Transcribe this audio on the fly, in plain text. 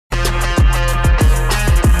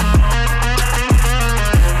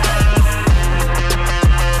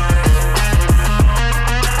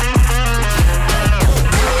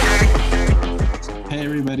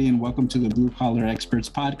to the Blue Collar Experts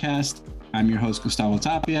podcast. I'm your host, Gustavo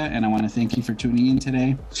Tapia, and I want to thank you for tuning in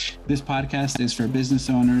today. This podcast is for business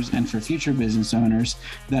owners and for future business owners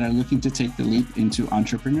that are looking to take the leap into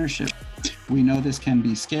entrepreneurship. We know this can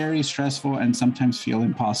be scary, stressful, and sometimes feel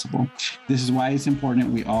impossible. This is why it's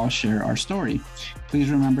important we all share our story. Please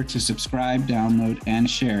remember to subscribe, download, and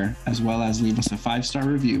share, as well as leave us a 5-star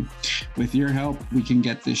review. With your help, we can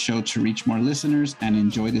get this show to reach more listeners and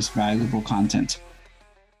enjoy this valuable content.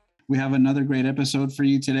 We have another great episode for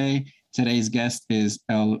you today. Today's guest is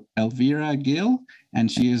Elvira Gill, and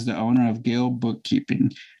she is the owner of Gill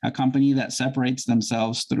Bookkeeping, a company that separates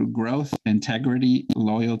themselves through growth, integrity,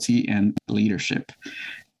 loyalty, and leadership.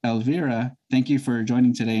 Elvira, thank you for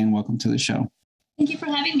joining today and welcome to the show. Thank you for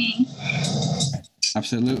having me.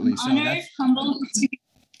 Absolutely. I'm honored, humbled.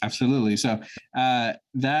 Absolutely. So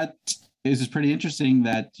that is pretty interesting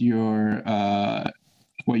that you're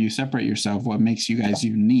what you separate yourself, what makes you guys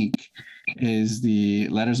unique is the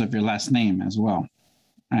letters of your last name as well,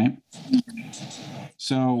 right?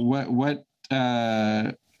 So what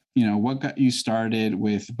got you started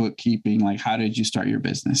with bookkeeping? Like, how did you start your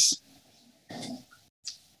business?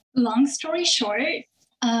 Long story short,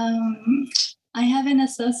 I have an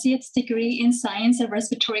associate's degree in science of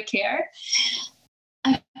respiratory care.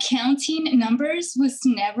 Accounting numbers was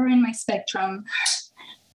never in my spectrum.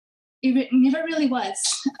 It never really was.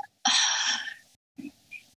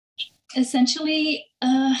 Essentially,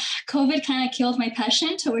 COVID kind of killed my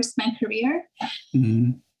passion towards my career.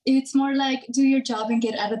 Mm-hmm. It's more like do your job and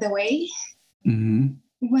get out of the way. Mm-hmm.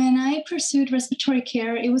 When I pursued respiratory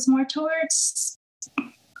care, it was more towards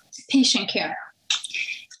patient care.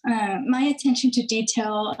 My attention to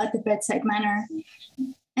detail at the bedside manner.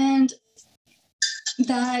 And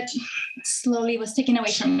that slowly was taken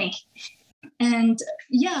away from me. And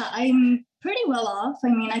yeah, I'm pretty well off. I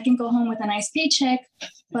mean, I can go home with a nice paycheck,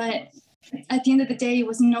 but at the end of the day, it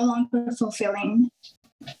was no longer fulfilling.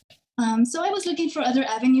 So I was looking for other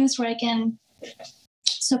avenues where I can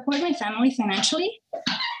support my family financially,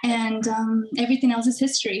 and everything else is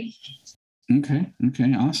history. Okay,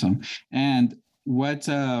 awesome. And what,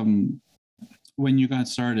 when you got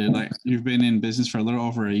started, like you've been in business for a little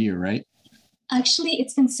over a year, right? Actually,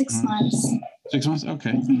 it's been 6 months. 6 months?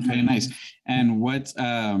 Okay, nice. And what,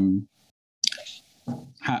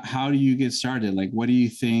 how do you get started? Like, what do you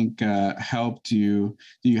think helped you?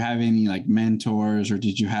 Do you have any like mentors, or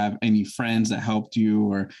did you have any friends that helped you,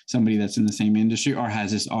 or somebody that's in the same industry, or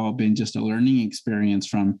has this all been just a learning experience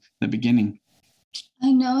from the beginning?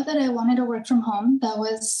 I know that I wanted to work from home. That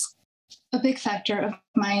was a big factor of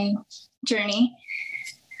my journey.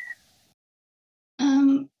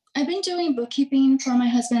 I've been doing bookkeeping for my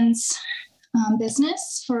husband's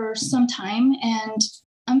business for some time, and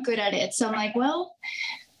I'm good at it. So I'm like, well,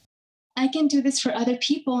 I can do this for other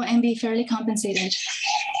people and be fairly compensated.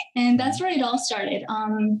 And that's where it all started.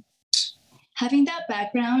 Having that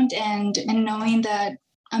background and knowing that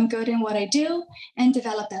I'm good in what I do and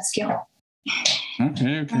develop that skill.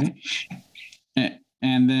 Okay.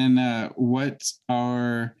 And then what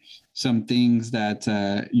are some things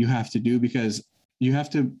that you have to do? Because you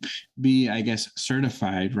have to be, I guess,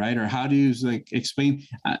 certified, right? Or how do you explain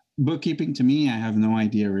bookkeeping to me? I have no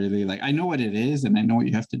idea really. Like, I know what it is and I know what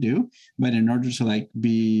you have to do, but in order to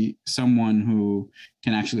be someone who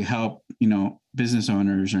can actually help, business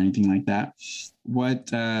owners or anything like that,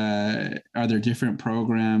 what are there different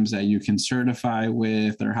programs that you can certify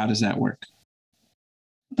with, or how does that work?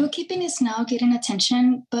 Bookkeeping is now getting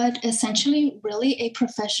attention, but essentially, really, a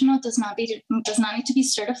professional does not need to be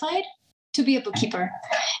certified to be a bookkeeper.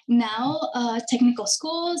 Now, technical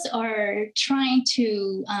schools are trying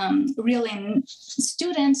to reel in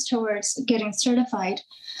students towards getting certified.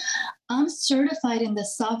 I'm certified in the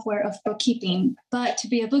software of bookkeeping, but to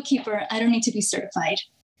be a bookkeeper, I don't need to be certified.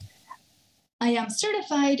 I am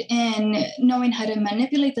certified in knowing how to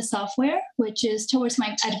manipulate the software, which is towards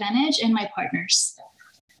my advantage and my partners.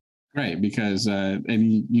 Right, because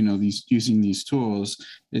using these tools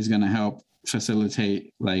is going to help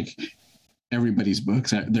facilitate everybody's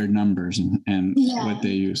books, their numbers and what they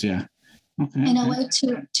use. Yeah. Okay. In a way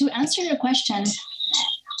to answer your question,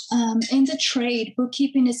 in the trade,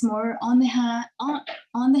 bookkeeping is more on the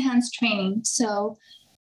hands training. So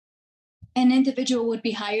an individual would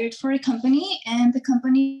be hired for a company and the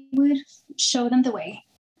company would show them the way.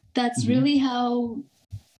 That's really how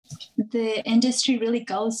the industry really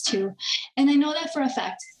goes to. And I know that for a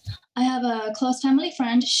fact. I have a close family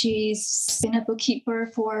friend. She's been a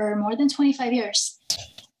bookkeeper for more than 25 years.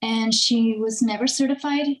 And she was never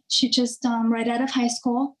certified. She just, right out of high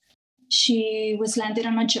school, she was landed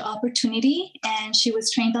on a job opportunity and she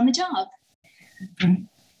was trained on the job.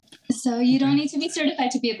 So you don't need to be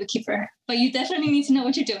certified to be a bookkeeper, but you definitely need to know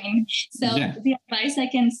what you're doing. So the advice I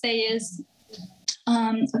can say is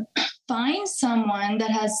find someone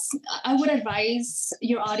that has, I would advise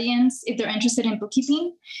your audience, if they're interested in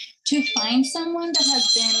bookkeeping, to find someone that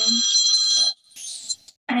has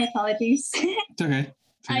been, my apologies. It's okay.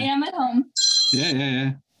 I am at home.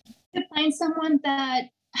 Yeah. To find someone that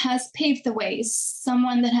has paved the way,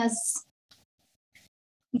 someone that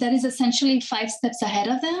is essentially 5 steps ahead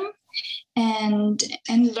of them, and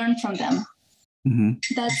learn from them. Mm-hmm.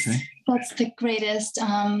 That's the greatest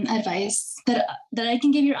advice that I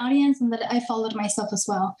can give your audience, and that I followed myself as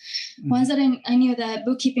well. Mm-hmm. Once that I knew that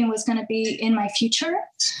bookkeeping was going to be in my future,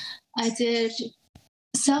 I did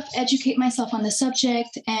self-educate myself on the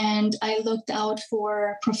subject, and I looked out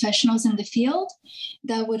for professionals in the field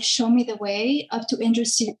that would show me the way up to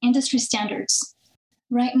industry standards.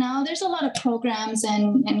 Right now, there's a lot of programs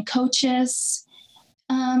and coaches.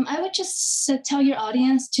 I would just tell your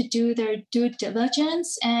audience to do their due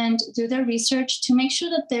diligence and do their research to make sure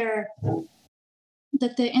that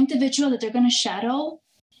the individual that they're going to shadow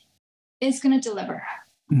is going to deliver.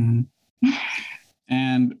 Mm-hmm.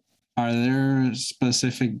 And are there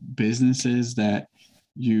specific businesses that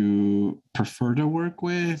you prefer to work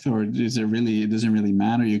with, or it doesn't really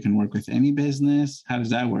matter? You can work with any business. How does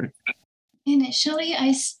that work? Initially,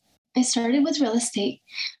 I started with real estate,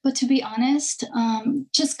 but to be honest,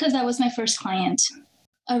 just because that was my first client,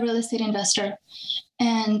 a real estate investor,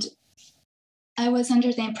 and I was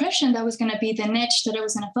under the impression that was going to be the niche that I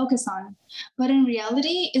was going to focus on. But in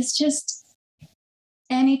reality, it's just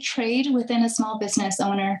any trade within a small business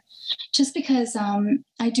owner, just because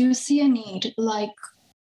I do see a need. Like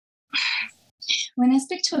when I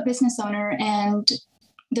speak to a business owner and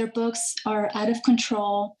their books are out of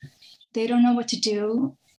control, they don't know what to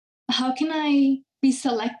do, how can I be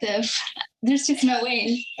selective? There's just no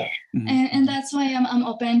way. Mm-hmm. And that's why I'm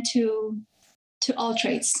open to all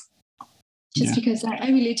trades, just because I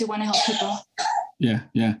really do want to help people. Yeah.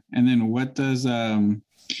 And then what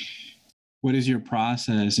is your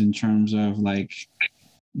process in terms of like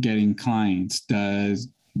getting clients?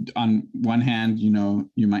 On one hand,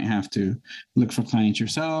 you might have to look for clients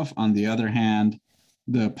yourself. On the other hand,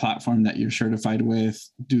 the platform that you're certified with,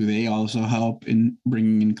 do they also help in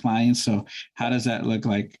bringing in clients? So how does that look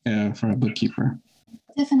like for a bookkeeper?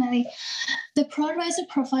 Definitely. The Pro Advisor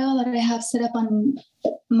profile that I have set up on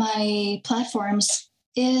my platforms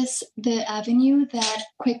is the avenue that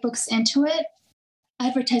QuickBooks Intuit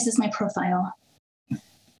advertises my profile.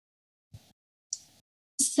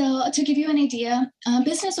 So to give you an idea,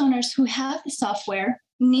 business owners who have the software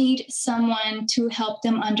need someone to help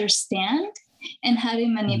them understand and how to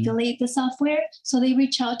manipulate the software. So they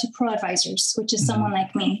reach out to Pro Advisors, which is someone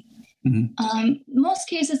like me. Mm-hmm. Most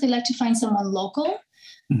cases, they like to find someone local,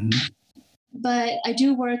 but I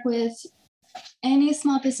do work with any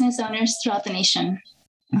small business owners throughout the nation.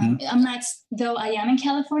 I'm not, though I am in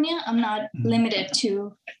California, I'm not limited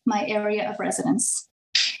to my area of residence.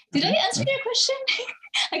 Did I answer your question?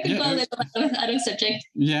 I could go a little out of subject.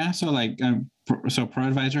 Yeah. So so Pro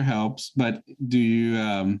Advisor helps, but do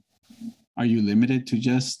you, are you limited to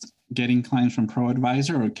just getting clients from Pro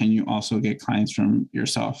Advisor, or can you also get clients from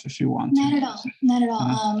yourself if you want to? Not at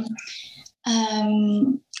all.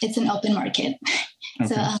 It's an open market. Okay.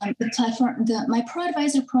 So the platform, my Pro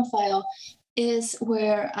Advisor profile is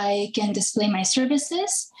where I can display my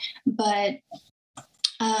services, but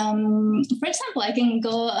for example, I can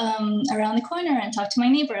go around the corner and talk to my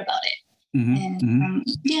neighbor about it. Mm-hmm.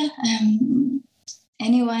 And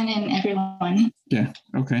anyone and everyone. Yeah.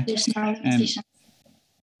 Okay. There's no limitation.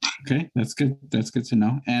 Okay, that's good. That's good to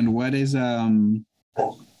know. And what is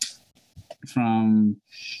from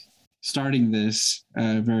starting this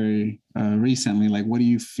very recently, like what do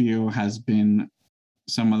you feel has been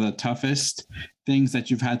some of the toughest things that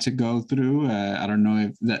you've had to go through? I don't know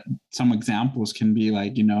if that some examples can be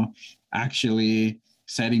like, actually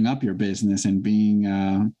setting up your business and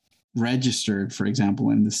being registered, for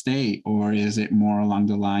example, in the state, or is it more along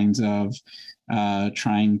the lines of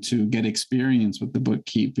trying to get experience with the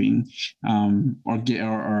bookkeeping,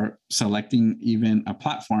 or selecting even a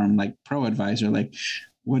platform like Pro Advisor? Like,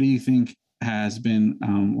 what do you think has been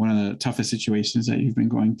one of the toughest situations that you've been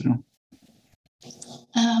going through?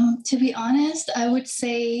 To be honest, I would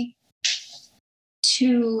say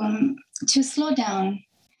to slow down.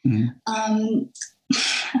 Mm-hmm.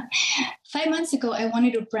 5 months ago, I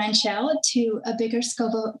wanted to branch out to a bigger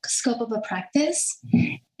scope of a practice.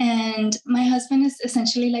 And my husband is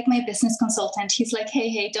essentially like my business consultant. He's like,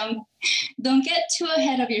 hey, don't get too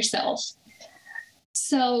ahead of yourself.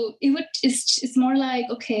 So it's more like,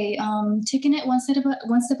 okay, taking it one step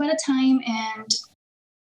at a time and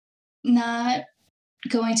not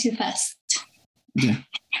going too fast. Yeah.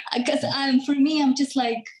 Because for me, I'm just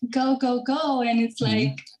like, go, go, go. And it's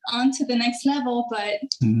like on to the next level, but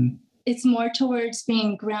it's more towards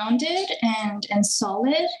being grounded and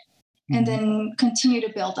solid and then continue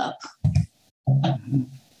to build up.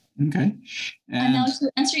 Okay. And now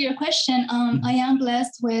to answer your question, I am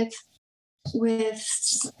blessed with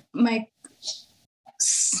the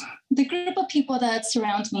group of people that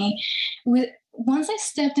surround me. Once I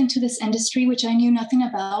stepped into this industry, which I knew nothing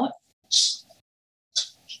about,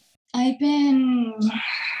 I'm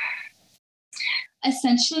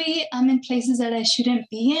in places that I shouldn't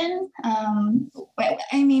be in.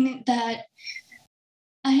 I mean that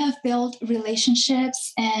I have built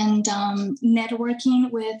relationships and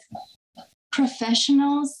networking with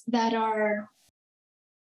professionals that are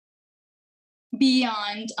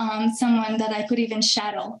beyond someone that I could even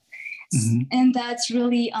shadow. And that's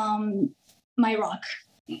really my rock,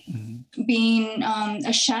 being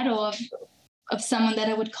a shadow of someone that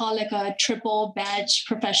I would call like a triple badge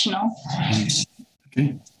professional.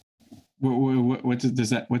 Okay. What does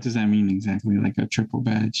that mean exactly? Like a triple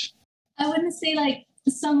badge? I wouldn't say like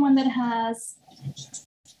someone that has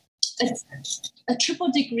a triple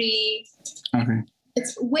degree. Okay.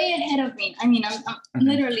 It's way ahead of me. I mean, I'm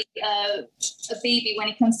literally a baby when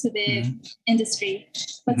it comes to the industry,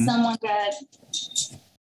 but someone that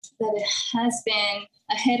has been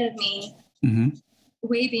ahead of me,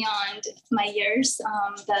 way beyond my years.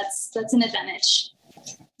 That's an advantage.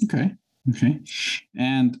 Okay.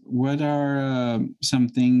 And what are some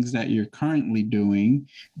things that you're currently doing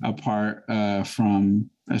apart from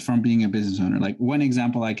being a business owner? Like one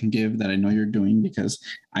example I can give that I know you're doing because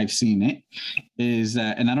I've seen it is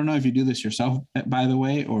that, and I don't know if you do this yourself, by the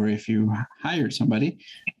way, or if you hired somebody,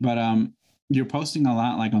 but you're posting a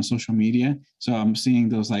lot like on social media. So I'm seeing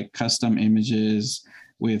those like custom images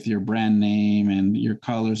with your brand name and your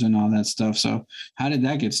colors and all that stuff. So how did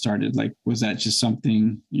that get started? Like, was that just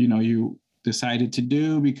something, you decided to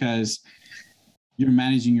do because you're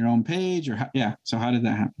managing your own page so how did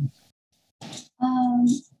that happen?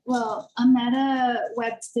 Well, I'm not a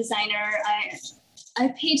web designer. I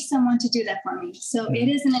paid someone to do that for me. So it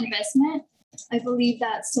is an investment. I believe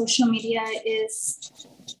that social media is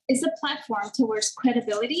a platform towards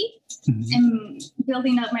credibility and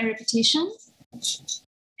building up my reputation.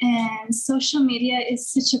 And social media is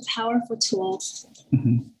such a powerful tool.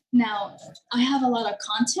 Now, I have a lot of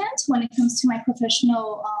content when it comes to my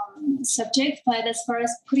professional subject, but as far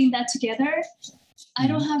as putting that together, I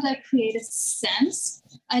don't have that creative sense.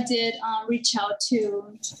 I did reach out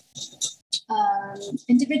to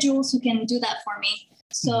individuals who can do that for me.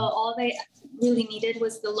 So all they really needed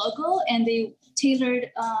was the logo, and they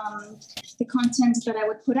tailored the content that I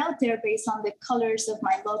would put out there based on the colors of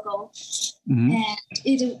my logo. And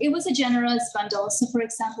it was a generous bundle. So for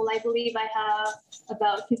example, I believe I have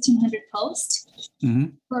about 1,500 posts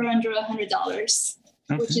for under $100,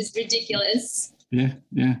 which is ridiculous. Yeah.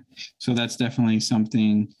 So that's definitely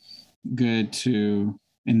something good to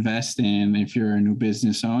invest in if you're a new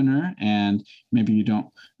business owner and maybe you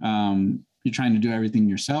don't, you're trying to do everything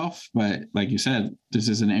yourself, but like you said, this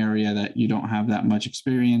is an area that you don't have that much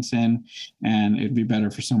experience in, and it'd be better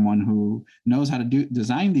for someone who knows how to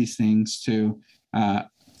design these things to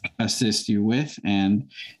assist you with, and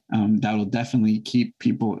that'll definitely keep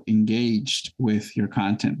people engaged with your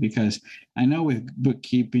content, because I know with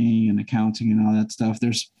bookkeeping and accounting and all that stuff,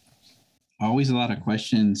 there's always a lot of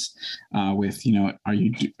questions with, are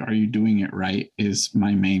you doing it right is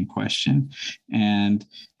my main question. And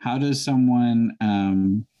how does someone,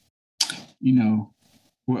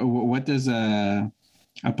 what does a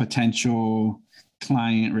potential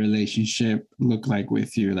client relationship look like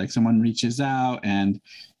with you? Like someone reaches out and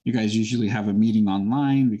you guys usually have a meeting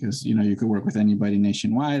online because, you could work with anybody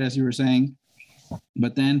nationwide, as you were saying.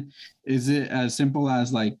 But then is it as simple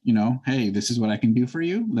as like, hey, this is what I can do for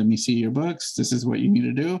you. Let me see your books. This is what you need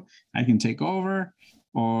to do. I can take over.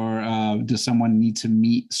 Or does someone need to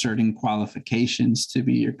meet certain qualifications to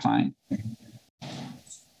be your client?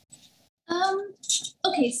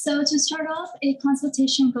 Okay, so to start off, a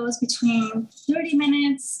consultation goes between 30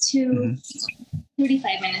 minutes to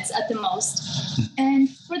 35 minutes at the most. And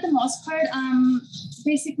for the most part,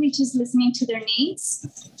 basically just listening to their needs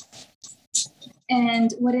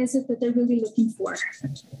and what is it that they're really looking for.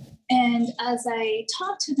 And as I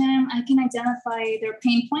talk to them, I can identify their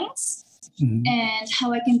pain points and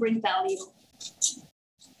how I can bring value.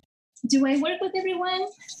 Do I work with everyone?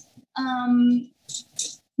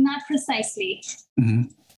 Not precisely.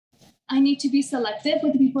 I need to be selective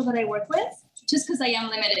with the people that I work with, just because I am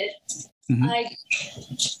limited. Mm-hmm.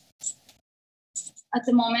 At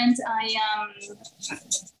the moment, I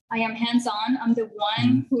am hands-on. I'm the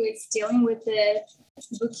one who is dealing with the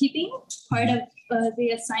bookkeeping part of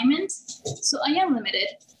the assignment, so I am limited.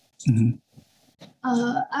 Mm-hmm.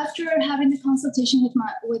 After having the consultation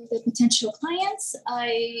with the potential clients,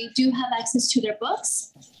 I do have access to their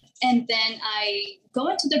books, and then I go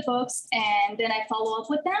into their books, and then I follow up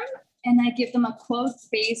with them, and I give them a quote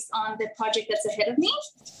based on the project that's ahead of me,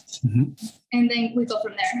 and then we go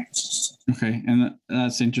from there. Okay, and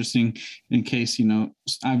that's interesting. In case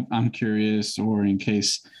I'm curious, or in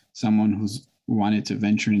case someone who's wanted to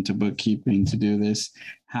venture into bookkeeping to do this,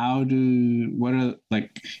 how do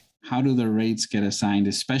the rates get assigned,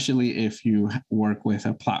 especially if you work with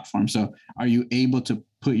a platform? So are you able to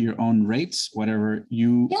put your own rates, whatever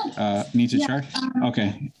you need to charge?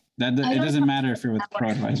 Okay. It doesn't matter if you're with Pro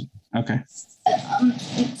Advisor. Okay.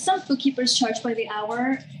 Some bookkeepers charge by the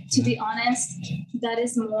hour. To be honest, that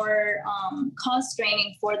is more cost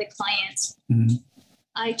draining for the client. Mm-hmm.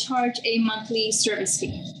 I charge a monthly service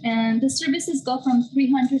fee, and the services go from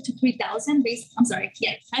 $300 to $3,000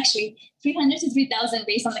 $300 to $3,000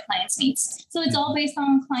 based on the client's needs. So it's all based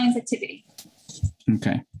on client's activity.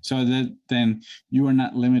 Okay. So then you are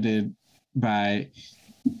not limited by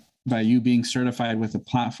you being certified with a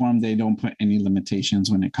platform. They don't put any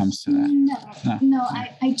limitations when it comes to that. No.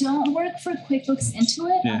 I don't work for QuickBooks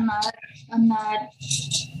Intuit. Yeah. I'm not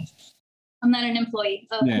an employee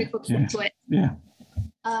of QuickBooks Intuit. Yeah.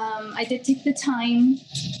 I did take the time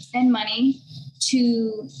and money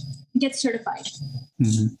to get certified.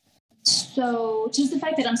 Mm-hmm. So just the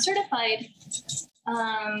fact that I'm certified,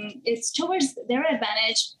 it's towards their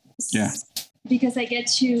advantage. Yeah. Because I get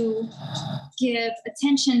to give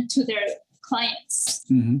attention to their clients.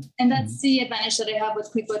 Mm-hmm. And that's the advantage that I have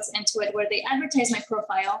with QuickBooks Intuit, where they advertise my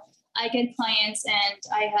profile. I get clients, and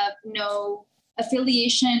I have no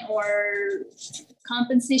affiliation or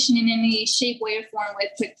compensation in any shape, way, or form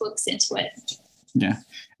with QuickBooks Intuit. Yeah.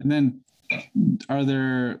 And then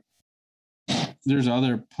there's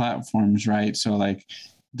other platforms, right? So like,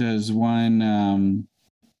 does one,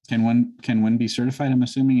 can one be certified, I'm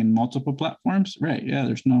assuming, in multiple platforms? Right. Yeah.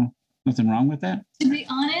 There's nothing wrong with that. To be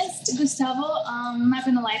honest, Gustavo, I'm not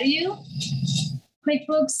going to lie to you.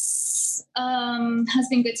 QuickBooks has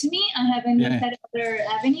been good to me. I haven't looked at other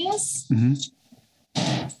avenues. Mm-hmm.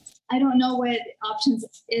 I don't know what options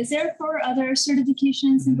is there for other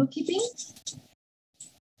certifications in bookkeeping.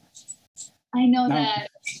 I know that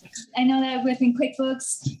within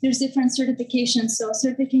QuickBooks, there's different certifications. So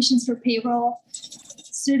certifications for payroll,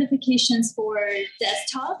 certifications for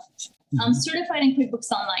desktop. I'm certified in QuickBooks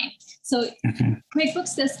Online. So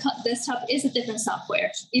QuickBooks Desktop is a different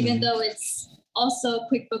software, even though it's also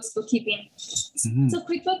QuickBooks Bookkeeping. Mm-hmm. So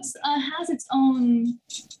QuickBooks has its own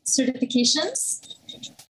certifications.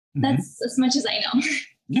 That's as much as I know.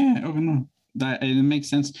 Yeah, okay, no, it makes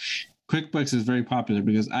sense. QuickBooks is very popular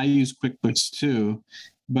because I use QuickBooks too,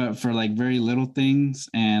 but for like very little things.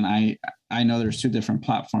 And I know there's two different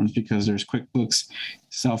platforms, because there's QuickBooks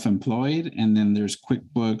Self-Employed, and then there's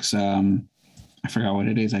QuickBooks, I forgot what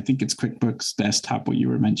it is. I think it's QuickBooks Desktop, what you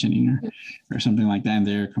were mentioning, or something like that. And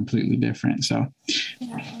they're completely different. So,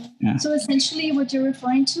 yeah. So essentially what you're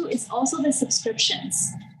referring to is also the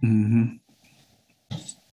subscriptions. Mm-hmm.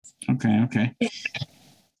 Okay. Yeah.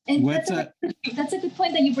 And that's a good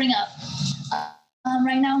point that you bring up.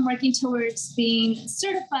 Right now, I'm working towards being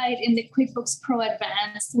certified in the QuickBooks Pro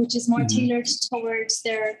Advanced, which is more tailored towards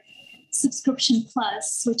their Subscription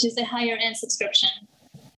Plus, which is a higher end subscription.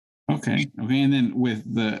 Okay. And then with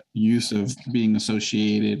the use of being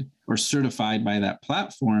associated or certified by that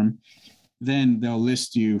platform, then they'll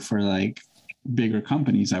list you for like bigger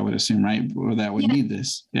companies, I would assume, right? Or that would need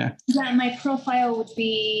this. Yeah. Yeah. My profile would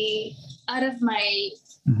be out of my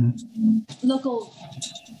local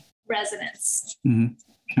residence. Mm-hmm.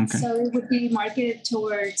 Okay. So it would be marketed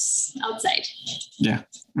towards outside. Yeah.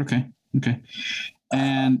 Okay.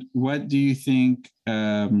 And what do you think,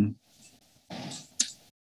 from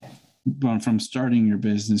starting your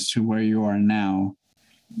business to where you are now,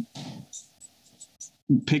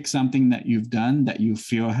 pick something that you've done that you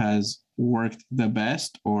feel has worked the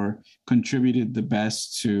best or contributed the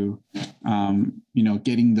best to,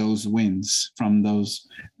 getting those wins from those,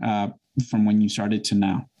 from when you started to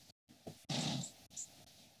now?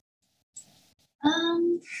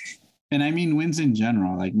 And I mean wins in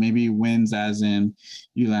general, like maybe wins as in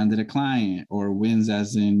you landed a client, or wins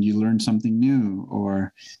as in you learned something new,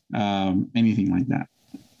 or anything like that.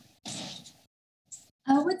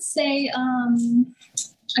 I would say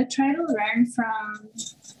I try to learn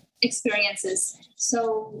experiences.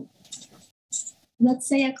 So let's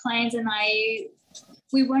say a client and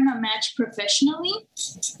we weren't a match professionally,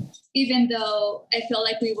 even though I feel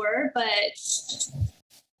like we were, but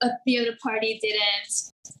the other party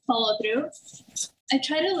didn't follow through. I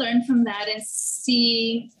try to learn from that and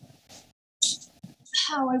see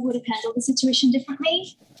how I would have handled the situation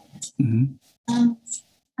differently. Mm-hmm. I'm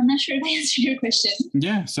not sure if I answered your question.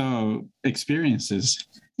 Yeah. So experiences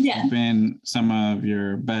have been some of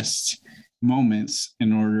your best moments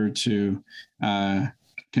in order to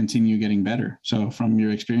continue getting better. So from your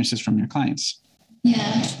experiences from your clients.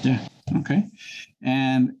 Yeah. Okay.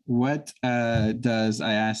 And what does,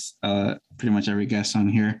 I ask pretty much every guest on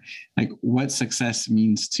here, like what success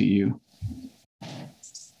means to you?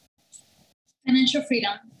 Financial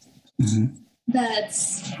freedom. Mm-hmm.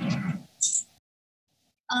 That's,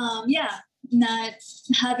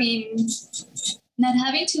 not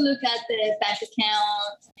having to look at the bank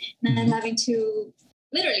account, not having to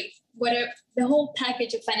literally whatever, the whole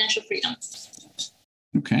package of financial freedom.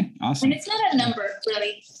 Okay, awesome. And it's not a number,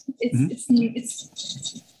 really. It's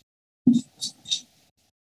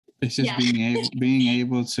just being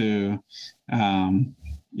able to,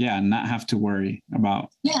 not have to worry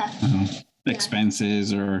about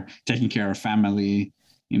expenses or taking care of family,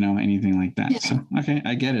 anything like that. Yeah. So, okay,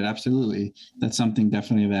 I get it. Absolutely. That's something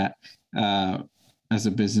definitely that, as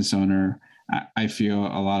a business owner, I feel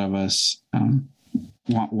a lot of us,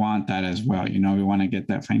 want that as well. We want to get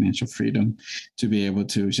that financial freedom to be able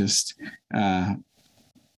to just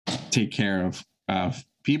take care of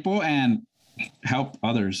people and help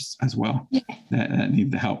others as well that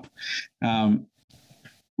need the help.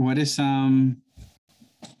 What is some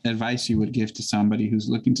advice you would give to somebody who's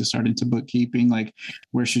looking to start into bookkeeping? Like,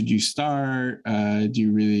 where should you start? Do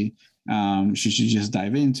you really should you just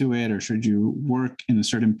dive into it, or should you work in a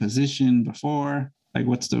certain position before? Like,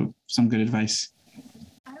 what's some good advice?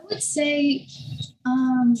 I would say,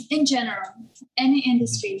 in general, any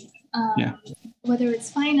industry, whether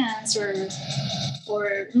it's finance or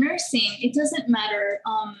nursing, it doesn't matter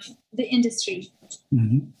the industry.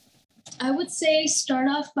 Mm-hmm. I would say start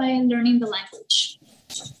off by learning the language,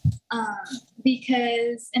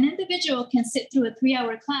 because an individual can sit through a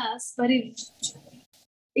 3-hour class, but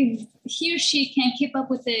if he or she can't keep up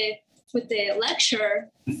with the lecture,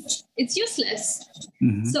 it's useless.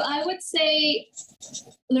 Mm-hmm. So I would say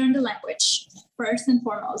learn the language first and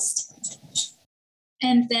foremost,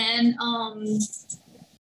 and then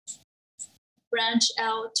branch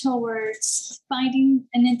out towards finding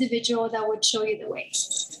an individual that would show you the way.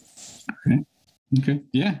 Okay.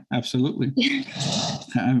 Yeah, absolutely.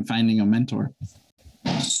 I'm finding a mentor.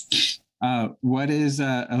 What is,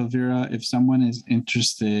 Elvira, if someone is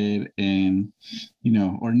interested in,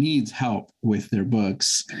 or needs help with their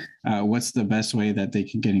books, what's the best way that they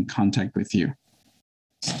can get in contact with you?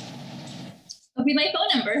 It'll be my phone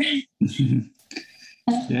number.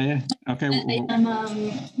 Yeah. Okay.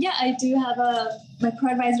 I do have my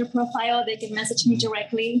pro-advisor profile. They can message me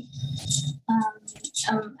directly.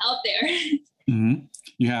 I'm out there. Mm-hmm.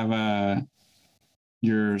 You have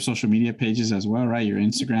your social media pages as well, right? Your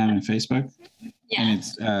Instagram and Facebook. Yeah. And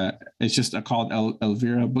it's just called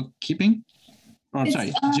Elvira Bookkeeping. Oh, I'm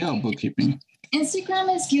sorry, Gill Bookkeeping.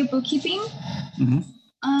 Instagram is Gill Bookkeeping. Mm-hmm.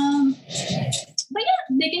 But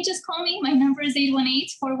yeah, they can just call me. My number is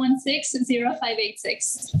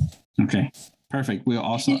 818-416-0586. Okay, perfect. We'll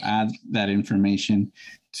also add that information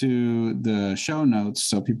to the show notes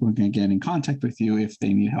so people can get in contact with you if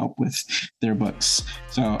they need help with their books.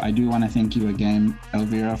 So I do want to thank you again,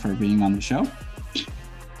 Elvira, for being on the show.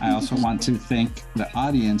 I also want to thank the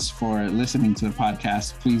audience for listening to the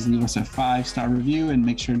podcast. Please leave us a 5-star review and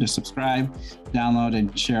make sure to subscribe, download,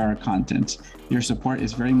 and share our content. Your support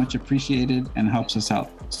is very much appreciated and helps us out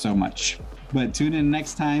so much. But tune in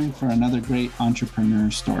next time for another great entrepreneur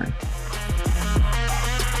story.